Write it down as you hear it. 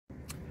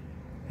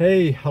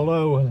Hey,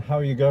 hello, and how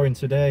are you going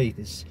today?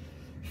 This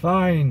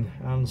fine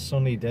and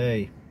sunny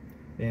day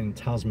in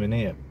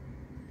Tasmania.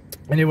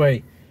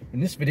 Anyway, in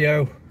this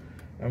video,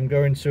 I'm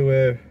going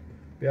to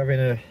be having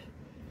a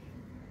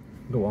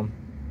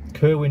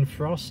Kerwin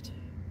Frost.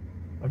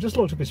 I've just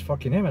looked up his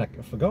fucking name and I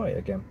forgot it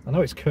again. I know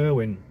it's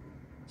Kerwin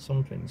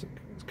something.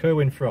 It's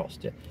Kerwin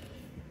Frost, yeah.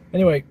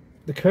 Anyway,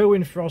 the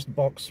Kerwin Frost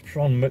box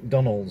from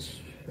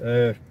McDonald's,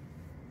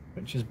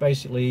 which is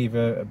basically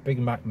either a Big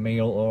Mac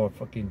meal or a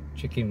fucking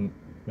chicken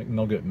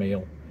McNugget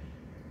meal,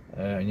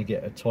 and you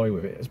get a toy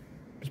with it.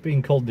 It's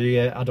being called the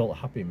Adult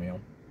Happy Meal.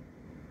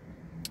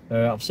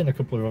 I've seen a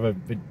couple of other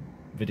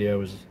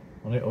videos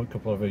on it, or a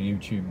couple of other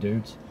YouTube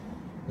dudes.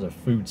 There's a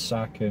food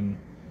sack and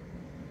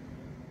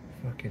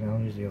fucking hell,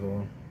 who's the other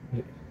one? Is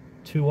it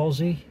 2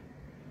 Aussie?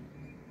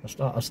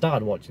 I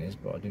started watching this,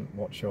 but I didn't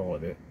watch all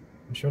of it.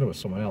 I'm sure there was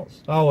someone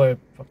else. Oh,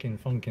 fucking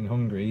Funkin'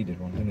 Hungry, he did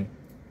one, didn't he?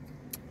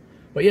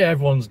 But yeah,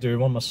 everyone's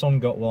doing one. My son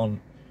got one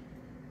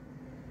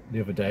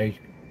the other day,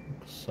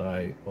 so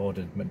I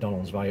ordered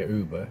McDonald's via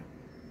Uber.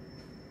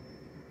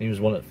 He was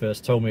one that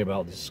first told me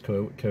about this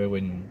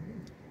Kerwin.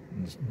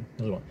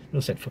 I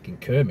said fucking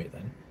Kermit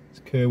then.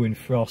 It's Kerwin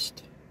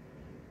Frost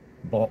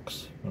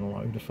box, and I'm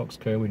like, who the fuck's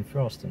Kerwin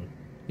Frost? And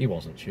he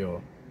wasn't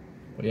sure.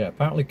 But yeah,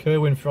 apparently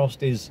Kerwin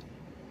Frost is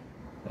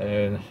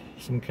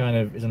some kind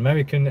of an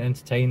American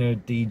entertainer,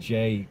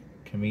 DJ,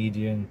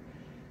 comedian,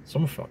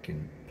 some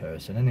fucking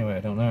person. Anyway,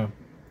 I don't know.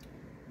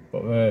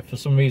 But for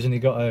some reason he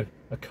got a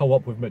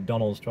co-op with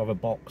McDonald's to have a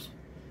box.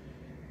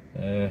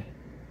 So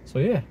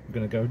yeah, we're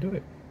gonna go do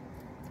it.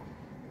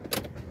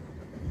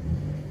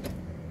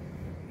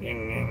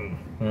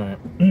 Alright.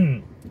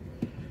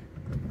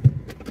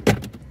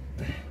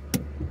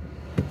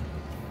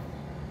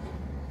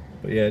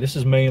 But yeah, this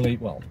is mainly,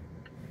 well,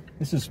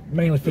 this is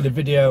mainly for the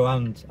video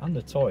and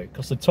the toy,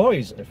 because the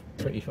toys are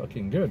pretty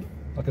fucking good.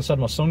 Like I said,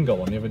 my son got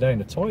one the other day,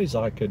 and the toy's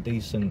like a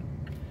decent.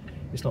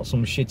 It's not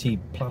some shitty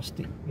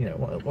plastic, you know.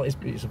 Well,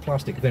 it's a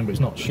plastic thing, but it's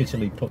not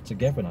shittily put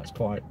together. It's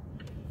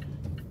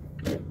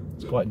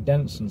quite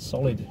dense and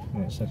solid. You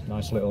know, it's a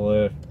nice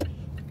little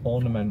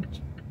ornament.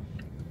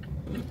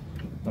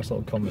 Nice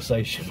little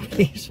conversation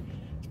piece.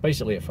 It's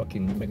basically a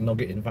fucking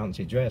McNugget in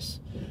fancy dress.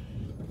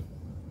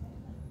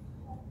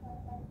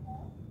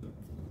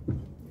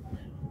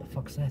 What the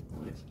fuck's that?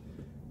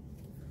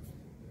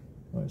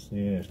 Oh, it's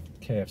the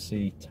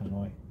KFC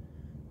tannoy.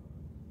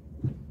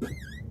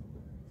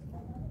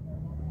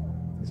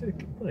 Is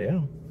it? Bloody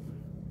hell.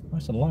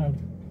 Nice and loud.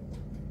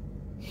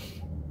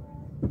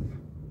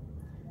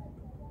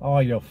 Oh,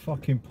 you're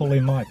fucking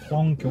pulling my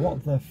plonker.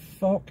 What the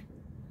fuck?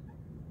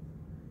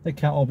 They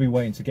can't all be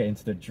waiting to get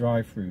into the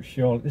drive-thru.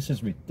 Sure, this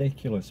is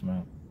ridiculous,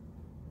 man.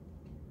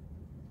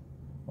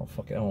 Oh,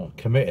 fuck it. I'm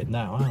committed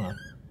now, aren't I?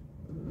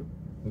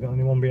 We got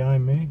anyone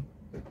behind me?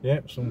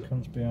 Yep, some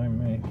cunts behind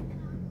me.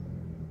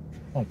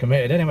 I'm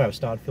committed anyway. I've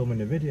started filming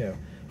the video.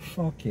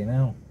 Fucking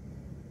hell.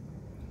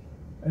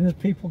 And there's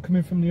people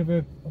coming from the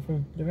other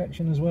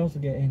direction as well to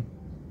get in.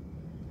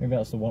 Maybe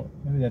that's the one.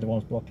 Maybe they're the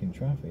ones blocking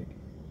traffic.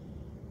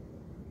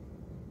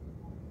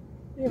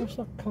 Yeah, what's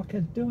that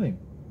cockhead doing?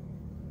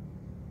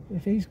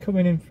 If he's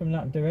coming in from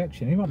that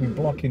direction, he might be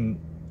blocking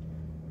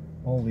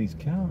all these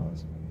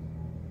cars.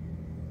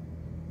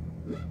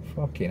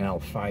 Fucking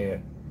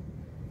hellfire.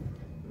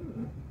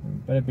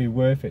 Better be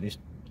worth it, this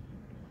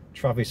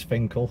Travis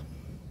Finkle.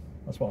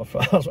 That's what I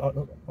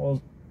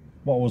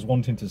was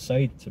wanting to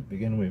say to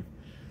begin with.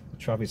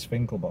 Travis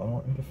Finkle, but I don't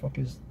know who the fuck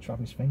is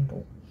Travis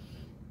Finkle.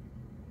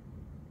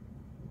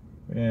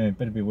 Yeah, it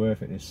better be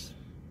worth it, this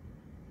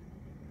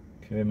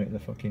Kermit the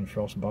fucking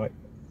Frostbite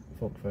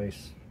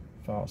fuckface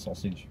fart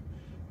sausage,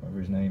 whatever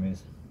his name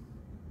is.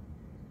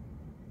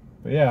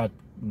 But yeah, I'd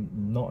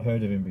not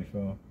heard of him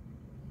before.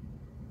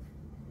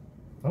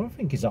 I don't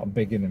think he's that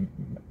big in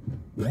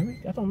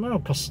America. I don't know,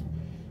 because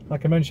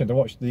like I mentioned, I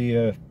watched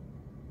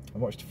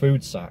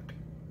Food Sack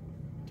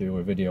do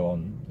a video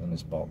on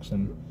this box,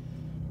 and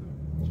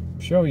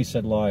I'm sure he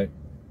said like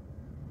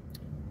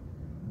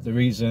the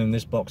reason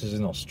this box is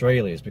in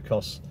Australia is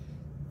because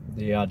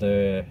they had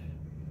a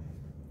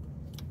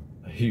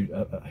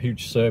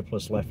huge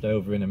surplus left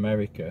over in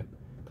America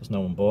because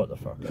no one bought the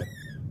fucker,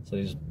 so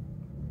they just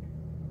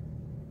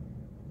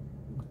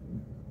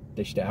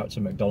dished it out to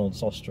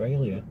McDonald's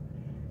Australia,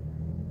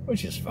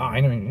 which is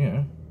fine. I mean, you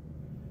know,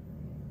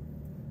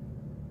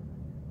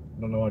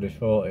 I don't know why they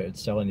thought it'd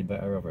sell any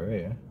better over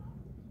here,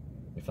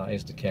 if that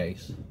is the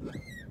case.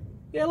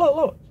 Yeah,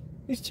 look,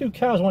 these two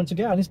cars wanted to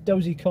get out, and this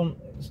dozy cunt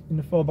in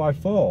the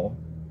 4x4,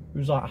 who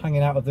was like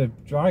hanging out of the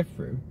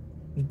drive-thru,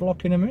 was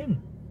blocking them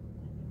in.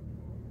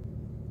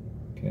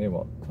 Can you hear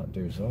what that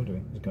dude's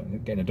ordering? He's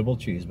getting a double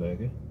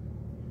cheeseburger.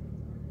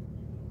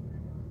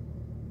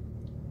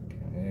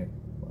 Can't hear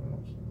what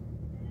else.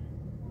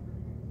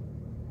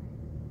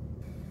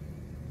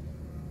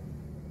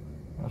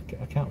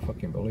 I can't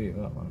fucking believe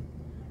that, man.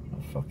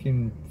 That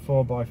fucking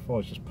 4x4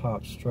 is just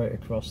parked straight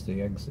across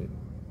the exit,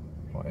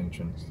 or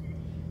entrance.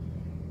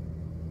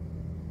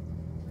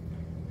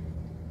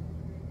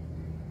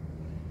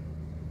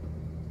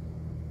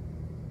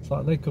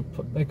 like they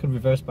could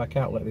reverse back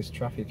out, let this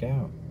traffic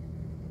out.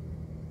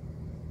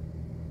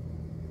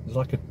 There's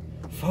like a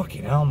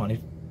fucking hell,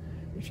 man.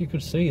 If you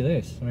could see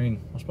this, I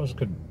mean, I suppose I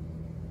could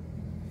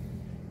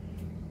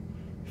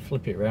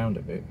flip it around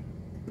a bit.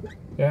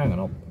 Yeah, hang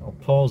on, I'll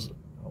pause.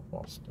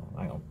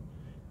 Hang on,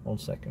 1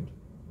 second.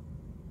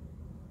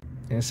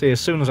 You can see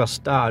as soon as I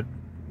started,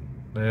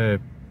 well,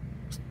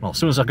 as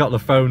soon as I got the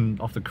phone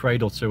off the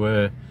cradle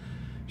to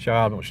show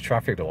how much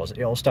traffic there was,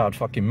 it all started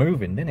fucking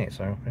moving, didn't it?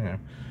 So, you know,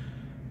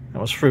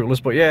 that was fruitless.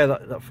 But yeah,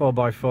 that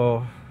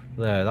 4x4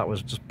 there, that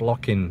was just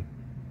blocking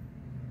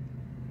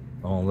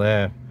all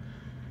there.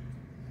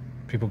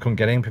 People couldn't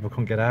get in, people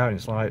couldn't get out, and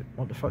it's like,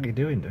 what the fuck are you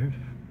doing, dude?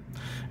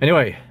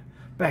 Anyway,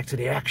 back to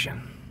the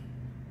action.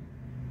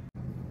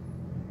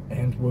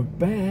 And we're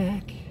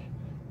back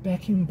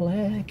in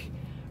black,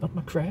 up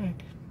my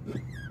crack.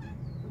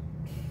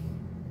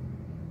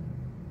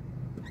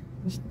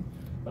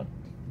 That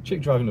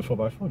chick driving the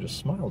 4x4 just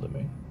smiled at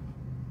me.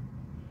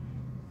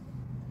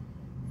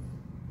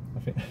 I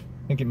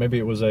think maybe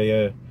it was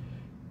a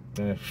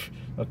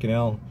fucking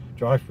hell,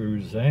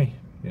 drive-throughs, eh?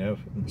 You know,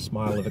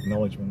 smile of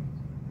acknowledgement.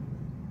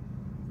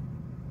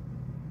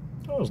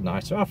 That was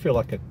nice. I feel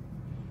like a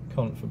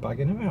cunt for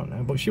bagging her out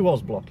now, but she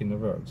was blocking the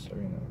road, so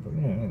you know. But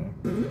yeah, you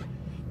know.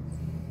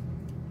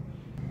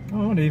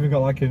 Oh, they even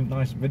got like a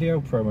nice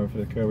video promo for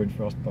the Kerwin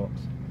Frost box.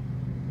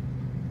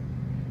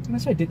 And I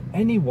say, did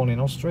anyone in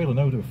Australia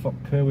know who the fuck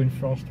Kerwin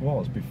Frost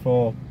was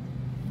before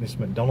this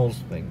McDonald's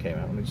thing came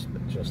out? And it's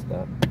just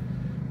that.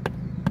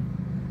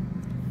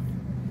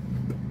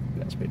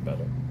 That's a bit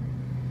better.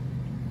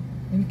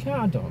 In the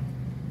car done.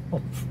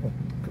 Oh,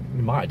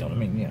 you might have done. I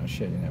mean, yeah,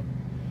 shit, you know.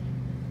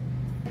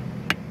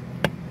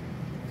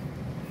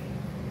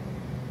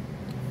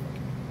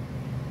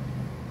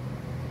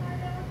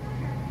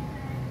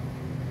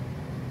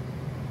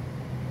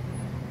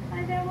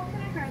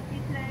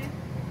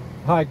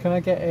 Hi, can I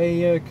get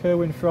a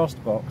Kerwin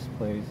Frost box,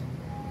 please?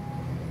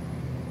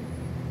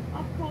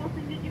 Of course,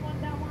 and did you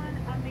want that one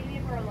a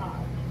medium or a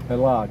large? A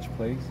large,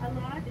 please. A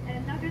large,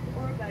 and nuggets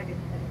or a burger,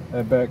 please?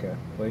 A burger,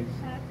 please.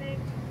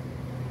 Perfect.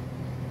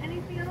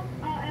 Anything else?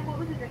 And what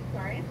was the drink,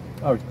 sorry?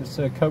 Oh, it's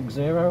a Coke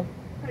Zero?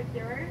 Coke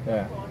Zero?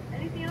 Yeah. Of course.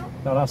 Anything else?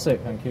 No, that's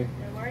it, thank you.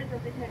 No worries, I'll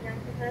be 10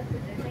 grams for first, so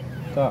thank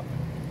you. That.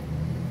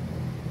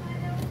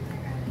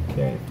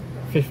 Okay,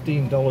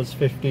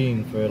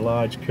 $15.15 for a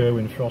large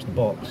Kerwin Frost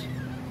box.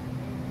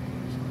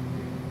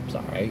 It's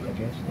alright, I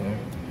guess, yeah.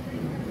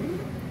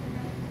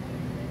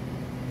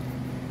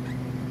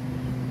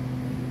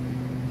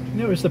 You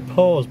notice the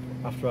pause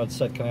after I'd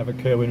said, can I have a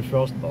Kerwin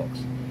Frost box?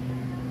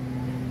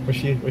 Was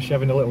she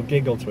having a little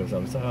giggle to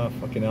herself? It's like, oh,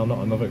 fucking hell, not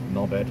another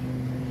knobhead.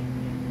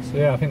 So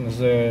yeah, I think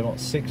there's, what,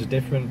 6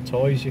 different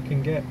toys you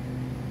can get.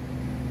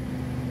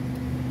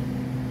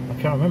 I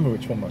can't remember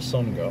which one my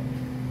son got.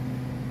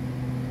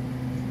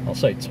 I'll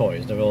say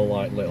toys, they're all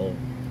like little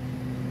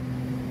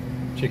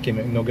Chicken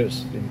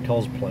McNuggets in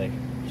cosplay.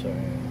 So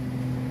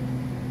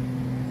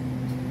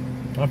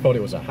I thought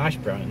it was a hash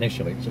brown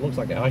initially, because it looks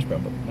like a hash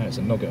brown, but now it's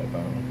a nugget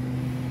apparently.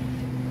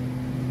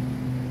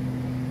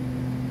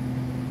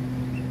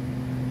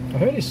 I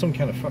heard he's some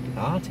kind of fucking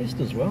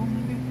artist as well,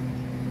 maybe.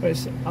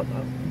 But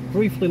I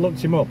briefly looked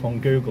him up on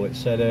Google. It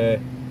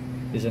said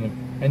he's an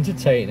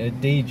entertainer,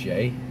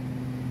 DJ.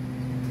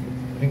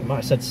 I think it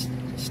might have said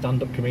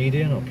stand-up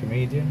comedian or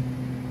comedian.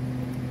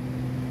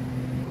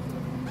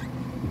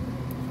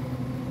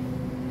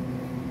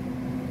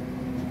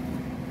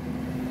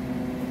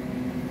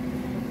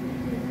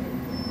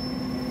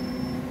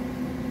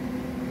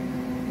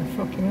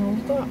 Fucking hell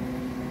was that?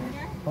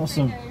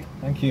 Awesome,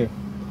 thank you.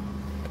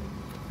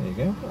 There you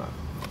go. Oh,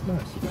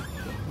 nice.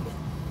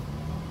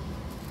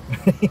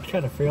 You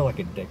kind of feel like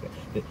a dick.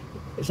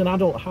 It's an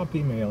adult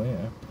Happy Meal,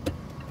 yeah.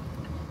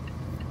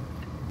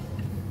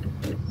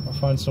 I'll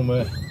find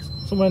somewhere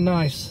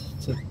nice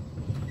to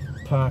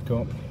park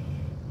up.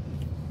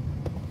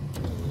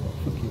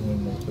 Fuck you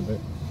window a bit.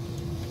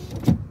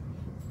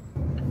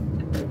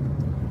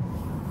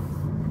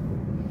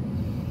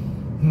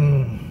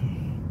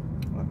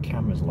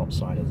 Camera's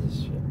lopsided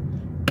as shit.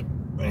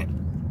 Right.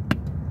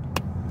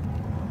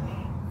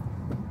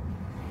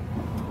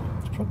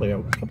 It's probably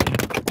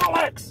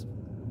Alex!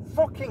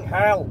 Fucking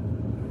hell!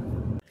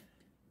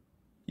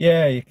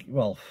 Yeah,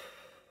 well...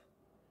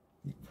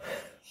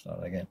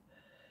 Start again.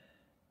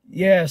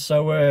 Yeah,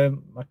 so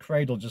my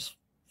cradle just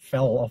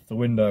fell off the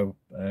window,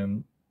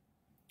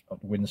 off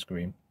the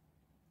windscreen,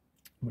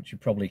 which you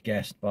probably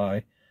guessed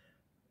by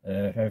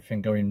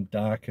everything going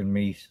dark and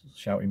me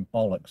shouting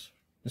bollocks.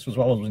 This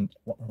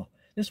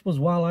was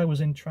while I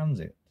was in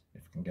transit,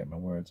 if I can get my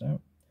words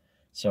out.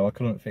 So I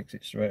couldn't fix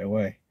it straight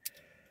away.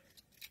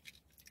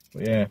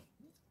 But yeah,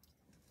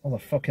 all the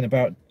fucking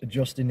about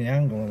adjusting the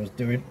angle I was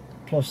doing,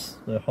 plus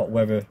the hot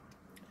weather,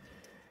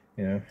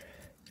 you know,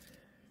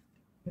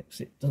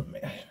 makes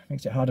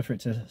it harder for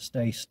it to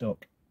stay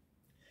stuck.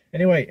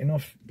 Anyway,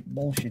 enough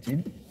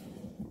bullshitting.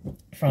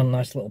 Found a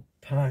nice little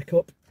park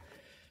up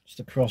just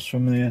across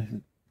from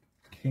the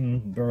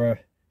Kingborough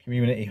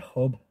Community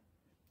Hub.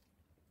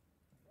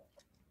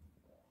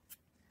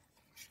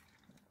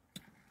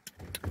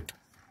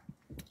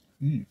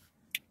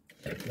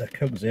 The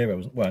Coke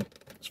Zero, well,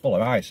 it's full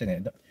of ice,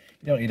 isn't it?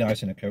 You don't need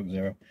ice in a Coke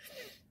Zero.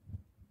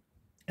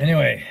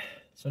 Anyway,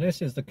 so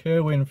this is the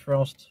Kerwin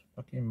Frost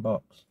fucking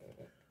box.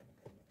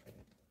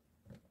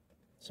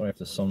 Sorry if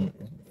the sun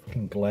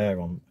fucking glare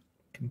on.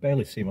 I can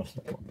barely see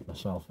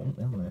myself,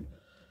 haven't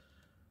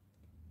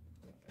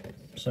I?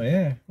 So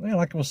yeah,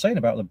 like I was saying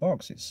about the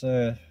box, it's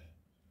you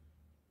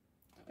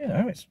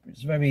know, it's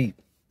very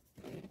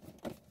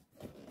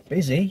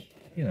busy.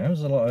 You know,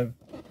 there's a lot of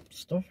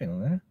stuff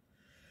in there.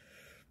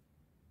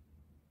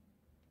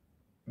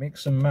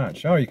 Mix and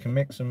match. Oh, you can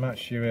mix and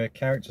match your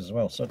characters as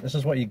well. So this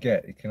is what you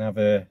get. You can have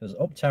there's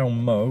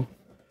Uptown Mo,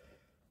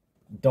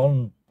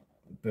 Don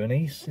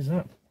Bernice, is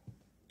that?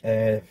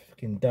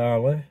 Fucking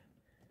Darla,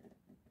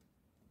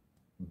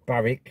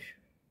 Barrick.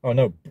 Oh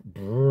no,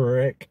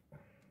 Brick.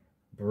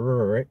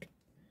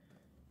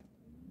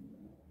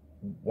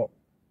 What?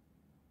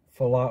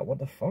 For like, what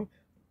the fuck?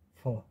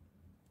 For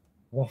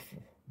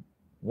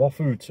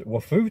Wafutu,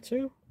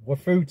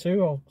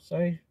 I'll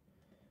say.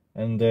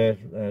 And the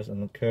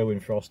Kerwin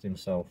Frost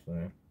himself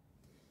there.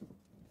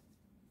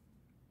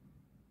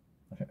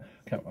 I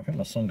think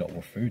my son got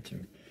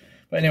Wafutu.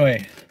 But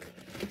anyway,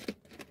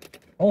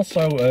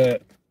 also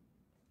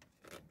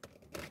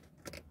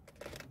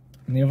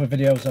in the other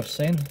videos I've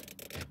seen,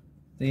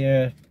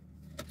 the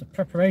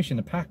preparation,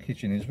 the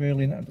packaging is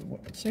really nice.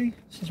 See,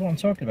 this is what I'm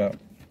talking about.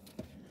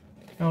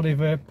 How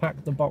they've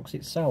packed the box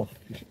itself.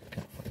 You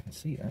can't fucking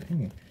see that, can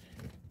you?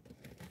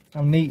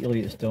 How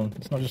neatly it's done.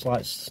 It's not just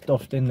like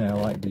stuffed in there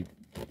like they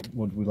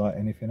would with like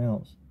anything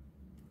else.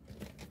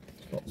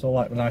 It's all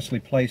like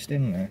nicely placed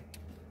in there.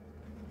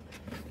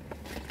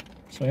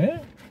 So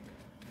yeah,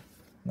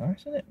 nice,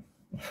 isn't it?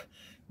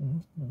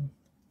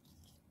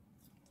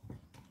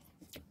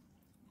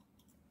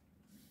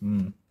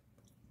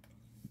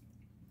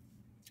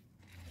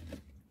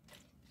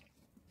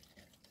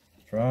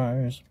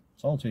 Fries,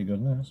 salty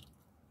goodness.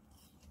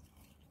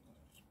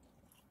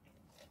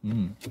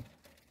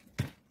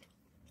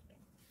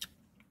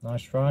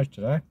 Nice fries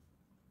today.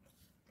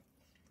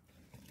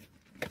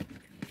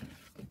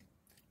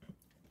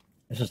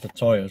 This is the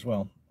toy as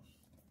well.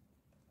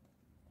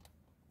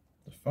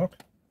 The fuck?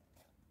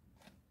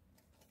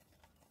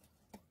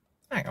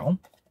 Hang on.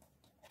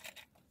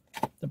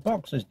 The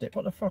box is dip.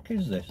 What the fuck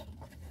is this?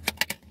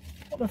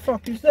 What the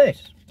fuck is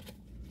this?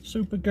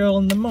 Supergirl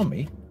and the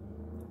Mummy?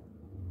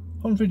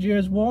 100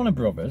 Years Warner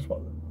Brothers?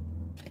 What?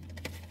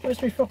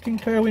 Where's my fucking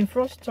Kerwin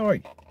Frost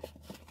toy?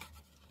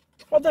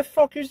 What the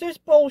fuck is this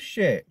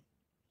bullshit?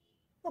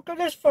 Look at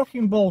this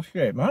fucking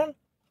bullshit, man.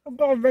 I've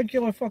got a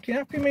regular fucking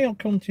Happy Meal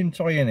cunting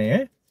toy in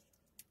here.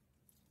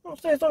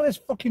 What's this? Look at this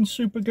fucking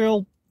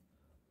Supergirl.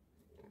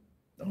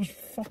 Those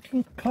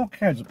fucking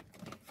cockheads.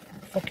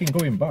 Fucking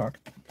going back.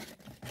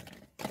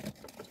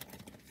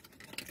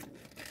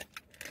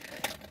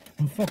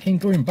 I'm fucking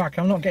going back.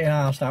 I'm not getting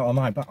arsed out of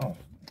my back. Oh.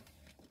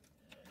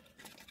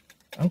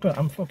 I'm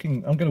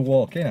gonna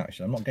walk in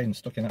actually. I'm not getting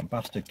stuck in that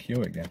bastard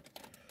queue again.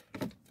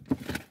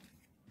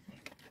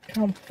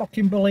 Can't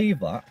fucking believe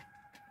that.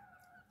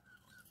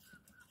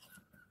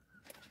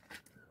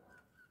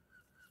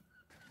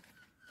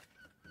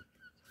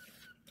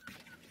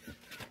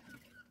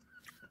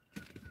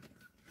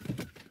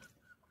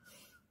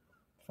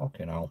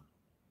 Fucking hell.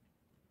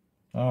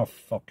 Oh,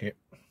 fuck it.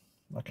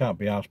 I can't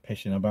be arsed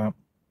pissing about.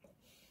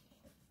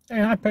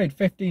 Hey, I paid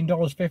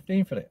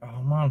 $15.15 for it.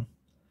 Oh, man.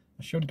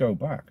 I should go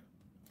back.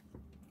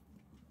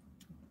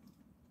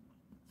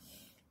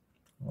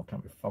 I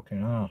can't be fucking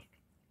arsed.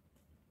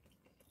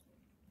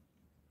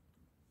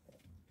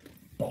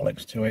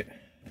 Bollocks to it.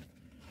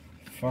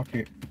 Fuck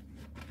it.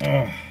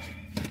 Ugh.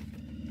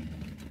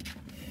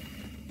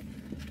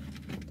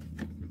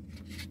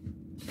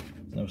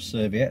 No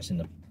serviettes in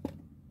the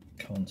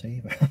cunt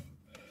either.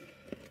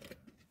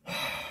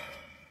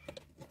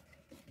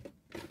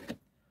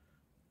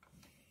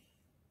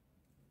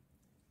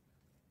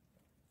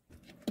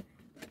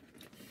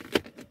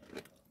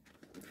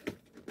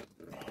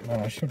 Oh,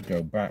 I should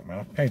go back, man.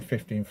 I paid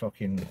 $15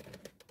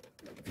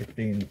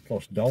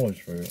 plus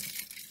for it.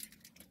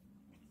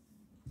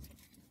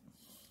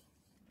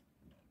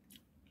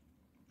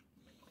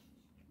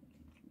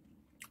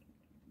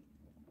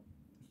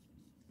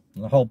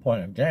 And the whole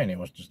point of getting it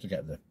was just to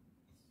get the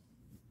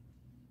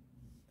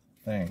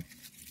thing.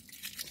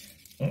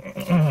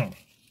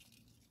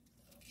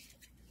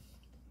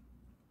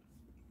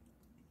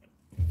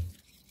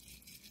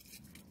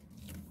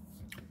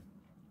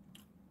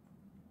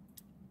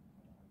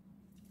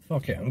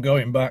 Okay, I'm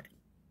going back.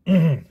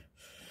 I'm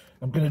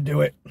gonna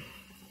do it.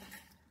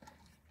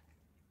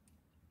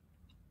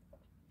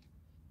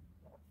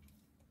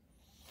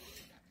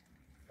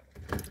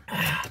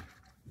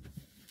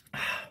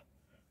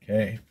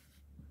 Okay,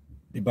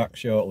 be back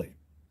shortly.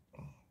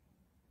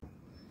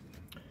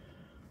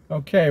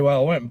 Okay,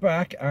 well, I went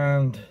back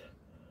and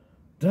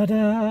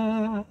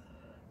da-da!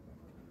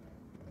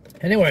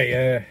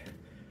 Anyway,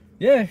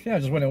 yeah, I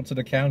just went up to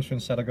the counter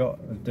and said I got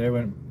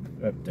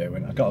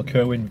I got a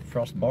Kerwin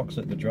Frost box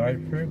at the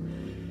drive-thru,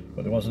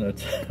 but there wasn't a,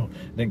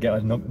 didn't get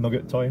a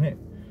nugget toy in it.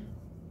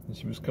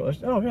 She was cut.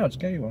 Oh yeah, it's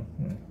get you one.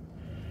 Yeah.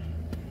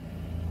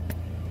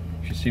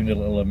 She seemed a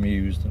little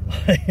amused.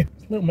 This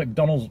little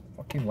McDonald's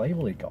fucking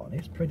label he got on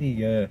it's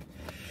pretty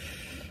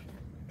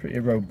pretty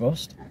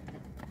robust.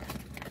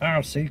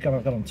 Oh, see, I've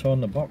got to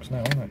turn the box now,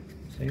 haven't I?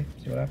 See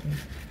what happens?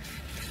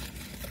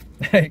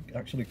 It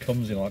actually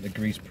comes in like the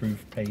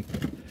grease-proof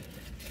paper.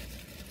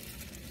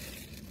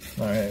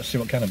 Alright, let's see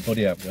what kind of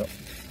buddy I've got.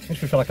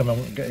 Makes me feel like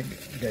I'm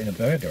getting a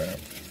burger out.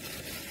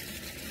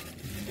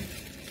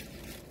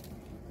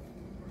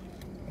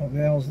 What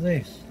the hell's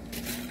this?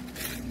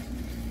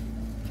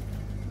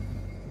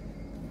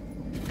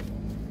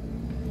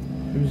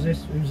 Who's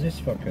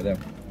this fucker then?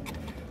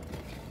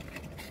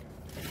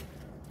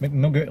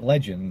 McNugget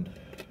Legend.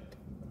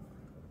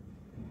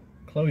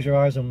 Close your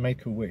eyes and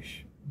make a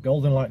wish.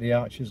 Golden like the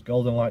arches,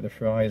 golden like the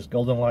fries,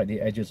 golden like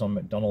the edges on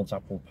McDonald's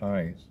apple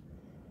pies.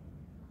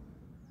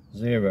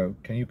 0.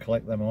 Can you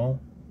collect them all?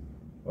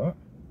 What?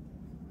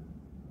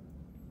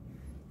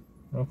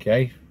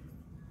 Okay.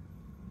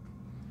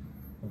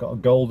 I got a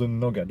golden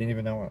nugget. I didn't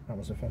even know that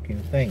was a fucking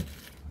thing.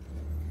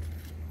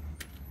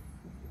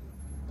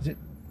 Is it?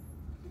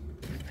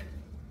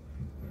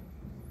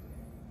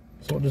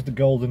 So what does the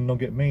golden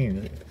nugget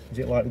mean? Is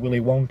it like Willy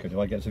Wonka?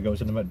 Do I get to go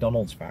to the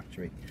McDonald's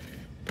factory?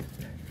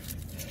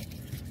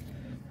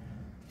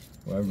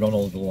 Where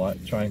Ronald will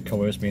like try and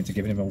coerce me into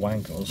giving him a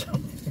wank or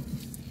something.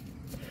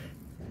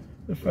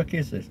 The fuck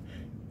is this?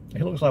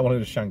 It looks like one of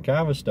the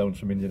Shankara stones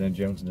from Indiana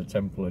Jones and the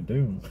Temple of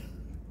Doom.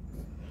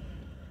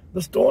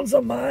 The stones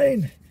are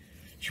mine!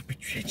 You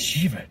betrayed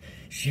Shiva!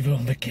 Shiva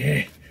on the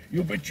K!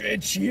 You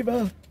betrayed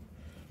Shiva!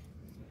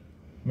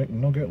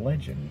 McNugget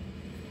Legend.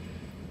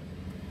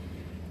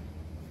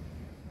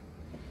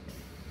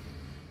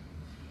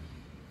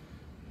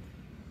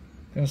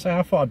 I was gonna say,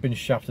 I thought I'd been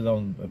shafted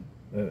on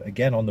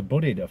again on the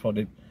buddy. I thought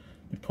they'd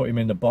put him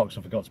in the box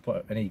and forgot to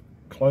put any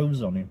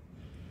clothes on him.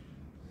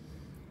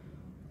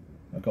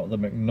 I got the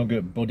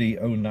McNugget Buddy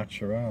Au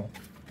Natural.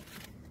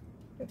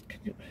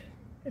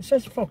 It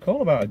says fuck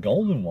all about a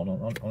golden one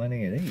on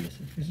any of these.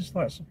 It's just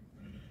like some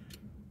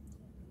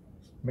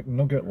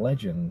McNugget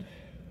Legend.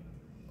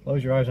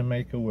 Close your eyes and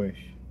make a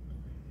wish.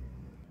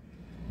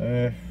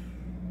 Well,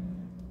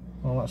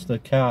 that's the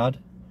card.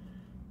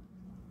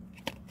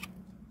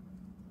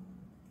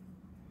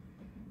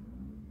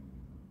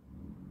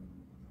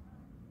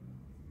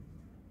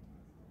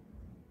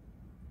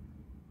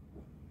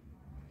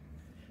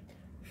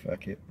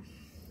 Fuck it.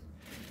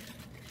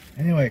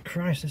 Anyway,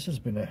 Christ, this has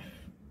been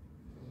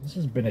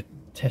a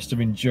test of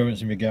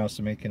endurance in regards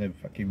to making a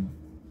fucking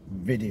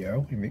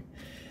video.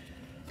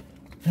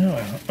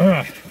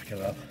 Fuck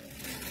it up.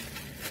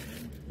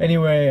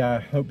 Anyway, I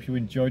hope you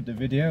enjoyed the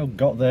video.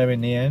 Got there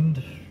in the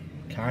end,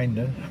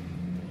 kinda.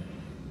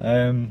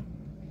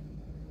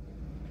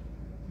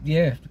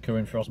 Yeah, the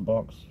Kerwin Frost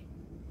box.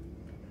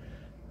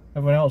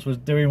 Everyone else was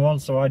doing one,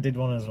 so I did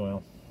one as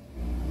well.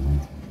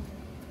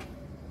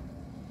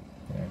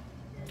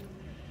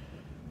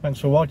 Thanks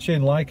for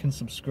watching, like and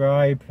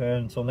subscribe,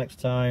 and until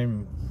next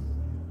time,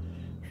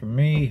 from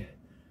me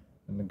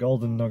and the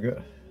Golden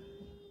Nugget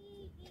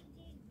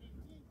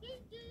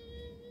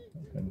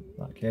and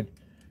that kid,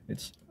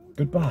 it's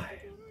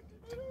goodbye.